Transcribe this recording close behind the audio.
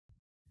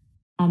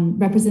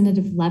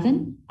Representative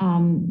Levin,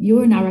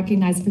 you are now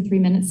recognized for 3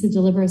 minutes to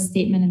deliver a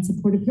statement in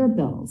support of your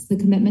bills, the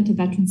Commitment to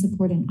Veteran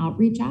Support and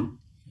Outreach Act,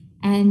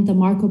 and the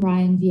Mark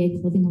O'Brien VA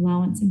Clothing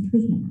Allowance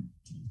Improvement Act.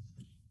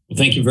 Well,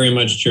 thank you very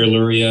much, Chair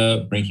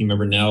Luria, Ranking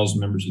Member Nels,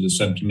 members of the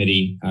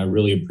subcommittee. I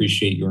really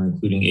appreciate your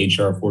including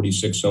H.R.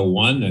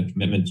 4601, the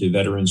Commitment to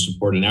Veteran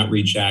Support and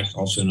Outreach Act,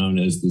 also known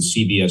as the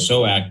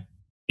CVSO Act,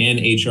 and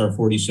H.R.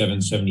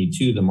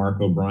 4772, the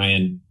Mark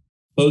O'Brien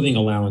Clothing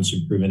Allowance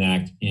Improvement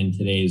Act, in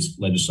today's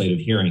legislative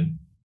hearing.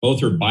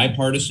 Both are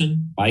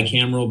bipartisan,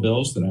 bicameral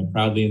bills that I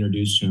proudly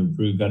introduced to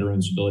improve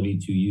veterans' ability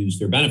to use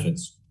their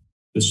benefits.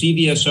 The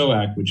CVSO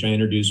Act, which I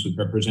introduced with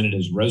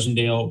Representatives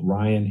Rosendale,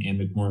 Ryan, and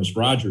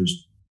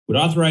McMorris-Rogers, would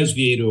authorize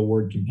VA to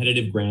award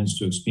competitive grants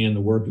to expand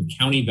the work of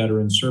county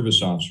veteran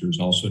service officers,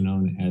 also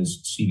known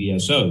as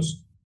CVSOs.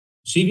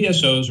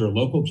 CVSOs are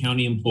local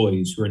county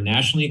employees who are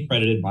nationally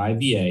accredited by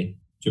VA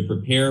to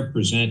prepare,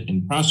 present,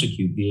 and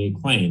prosecute VA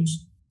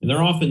claims, and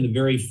they're often the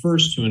very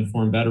first to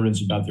inform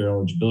veterans about their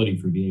eligibility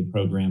for VA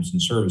programs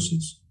and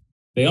services.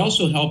 They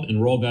also help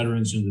enroll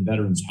veterans into the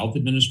Veterans Health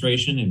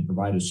Administration and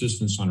provide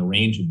assistance on a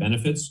range of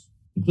benefits,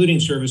 including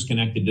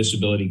service-connected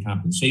disability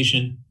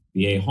compensation,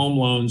 VA home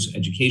loans,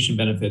 education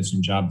benefits,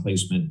 and job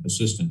placement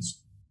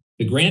assistance.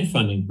 The grant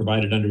funding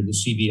provided under the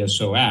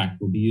CVSO Act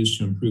will be used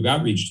to improve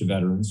outreach to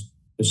veterans,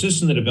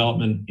 assist in the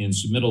development and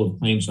submittal of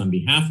claims on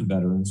behalf of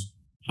veterans,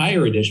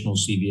 hire additional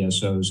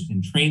CVSOs,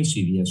 and train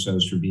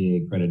CVSOs for VA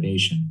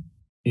accreditation.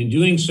 In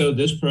doing so,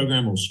 this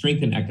program will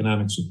strengthen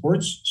economic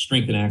supports,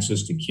 strengthen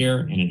access to care,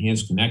 and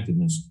enhance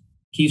connectedness,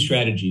 key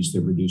strategies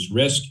that reduce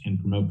risk and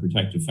promote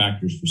protective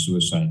factors for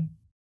suicide.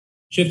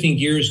 Shifting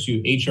gears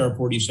to H.R.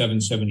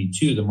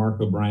 4772, the Mark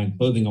O'Brien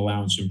Clothing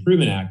Allowance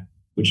Improvement Act,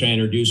 which I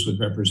introduced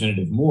with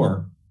Representative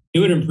Moore, it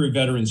would improve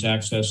veterans'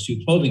 access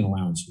to clothing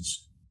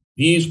allowances.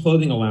 VA's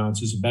clothing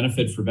allowance is a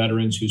benefit for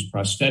veterans whose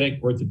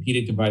prosthetic,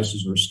 orthopedic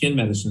devices, or skin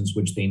medicines,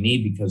 which they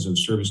need because of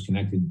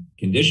service-connected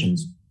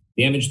conditions,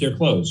 damage their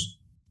clothes.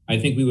 I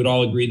think we would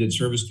all agree that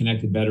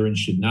service-connected veterans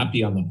should not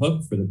be on the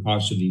hook for the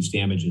cost of these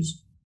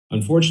damages.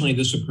 Unfortunately,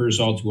 this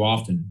occurs all too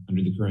often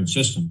under the current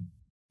system.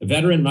 A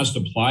veteran must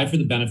apply for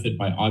the benefit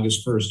by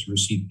August 1st to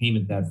receive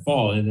payment that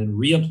fall and then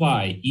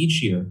reapply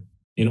each year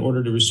in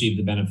order to receive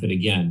the benefit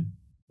again.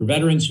 For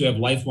veterans who have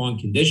lifelong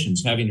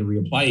conditions, having to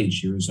reapply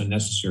each year is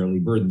unnecessarily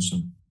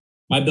burdensome.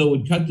 My bill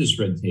would cut this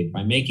red tape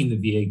by making the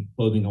VA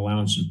clothing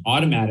allowance an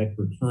automatic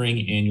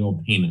recurring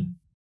annual payment.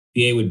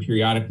 VA would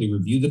periodically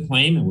review the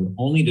claim and would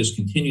only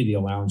discontinue the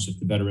allowance if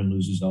the veteran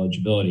loses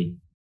eligibility.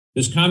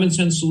 This common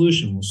sense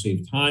solution will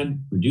save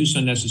time, reduce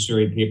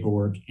unnecessary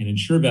paperwork, and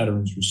ensure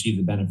veterans receive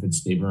the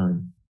benefits they've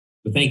earned.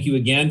 So thank you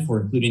again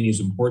for including these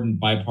important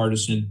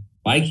bipartisan,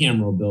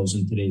 bicameral bills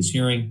in today's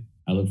hearing.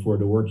 I look forward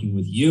to working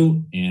with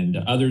you and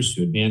others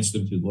to advance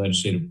them through the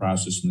legislative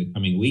process in the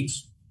coming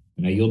weeks.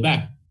 And I yield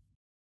back.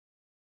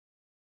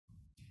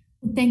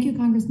 Thank you,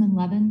 Congressman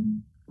Levin.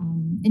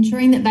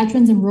 Ensuring that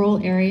veterans in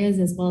rural areas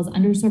as well as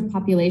underserved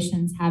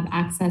populations have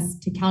access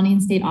to county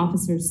and state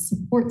officers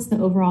supports the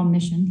overall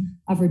mission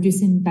of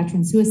reducing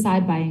veteran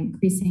suicide by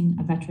increasing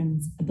a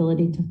veteran's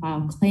ability to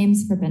file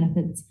claims for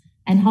benefits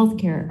and health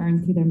care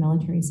earned through their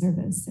military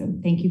service. So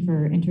thank you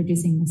for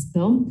introducing this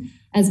bill,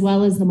 as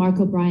well as the Mark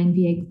O'Brien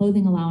VA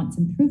Clothing Allowance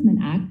Improvement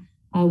Act,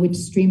 which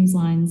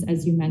streamlines,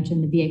 as you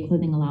mentioned, the VA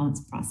clothing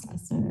allowance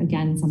process. So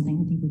again,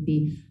 something I think would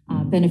be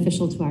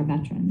beneficial to our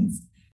veterans.